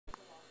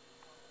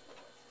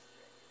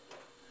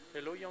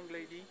Hello, young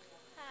lady.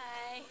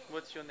 Hi.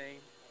 What's your name?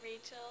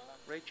 Rachel.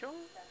 Rachel?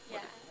 Yeah.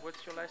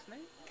 What's your last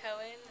name?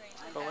 Cohen.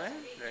 Rachel. Cohen?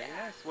 Very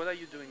Yeah. nice. What are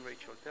you doing,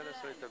 Rachel? Tell us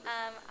a little bit.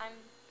 I'm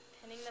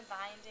pinning the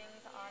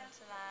bindings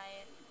onto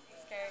my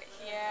skirt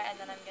here, and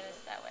then I'm gonna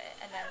sew it,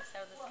 and then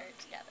sew the skirt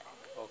together.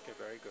 Okay,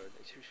 very good.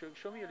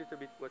 Show me a little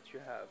bit what you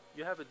have.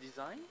 You have a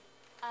design?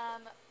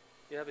 Um,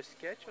 You have a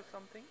sketch or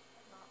something?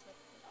 not with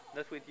me.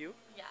 Not with you?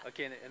 Yeah.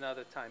 Okay,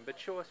 another time. But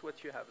show us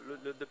what you have.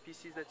 The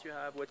pieces that you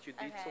have, what you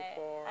did so Okay.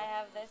 far. I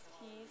have this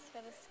piece for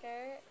the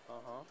skirt.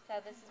 Uh-huh. So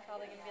this is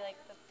probably gonna be like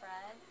the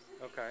front.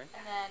 Okay.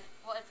 And then,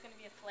 well, it's gonna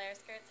be a flare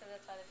skirt, so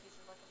that's why the pieces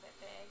look a bit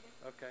big.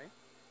 Okay.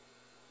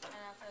 And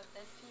I also have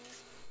this piece,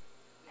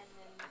 and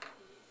then this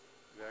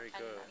piece. Very And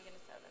good. I'm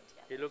gonna sew them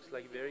together. It looks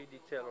like very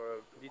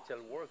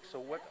detailed work. So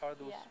what are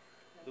those Yeah.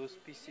 those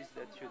pieces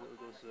that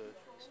those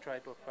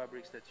stripe of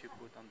fabrics that you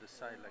put on the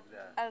side like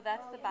that? Oh,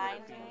 that's the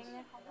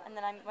binding, and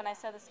then when I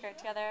sew the skirt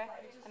together,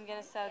 I'm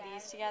gonna sew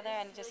these together,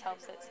 and it just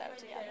helps it sew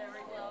together.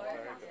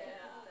 Very good.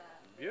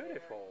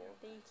 Beautiful.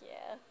 Thank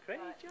you.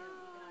 Great job.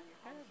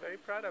 Yeah, very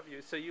proud of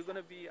you. So are you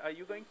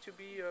going to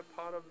be a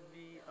part of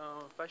the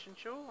fashion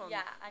show on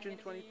Yeah, I'm June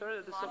gonna be 23rd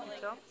at the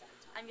Sofitel?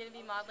 I'm gonna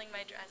be modeling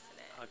my dress in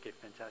it. Okay,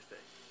 fantastic.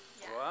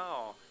 Yeah.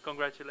 Wow,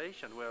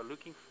 congratulations. We're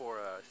looking for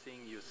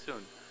seeing you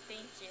soon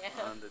Thank you.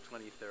 on the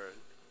 23rd.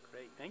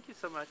 Great. Thank you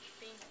so much.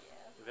 Thank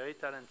you. Very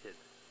talented.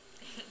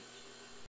 Thanks.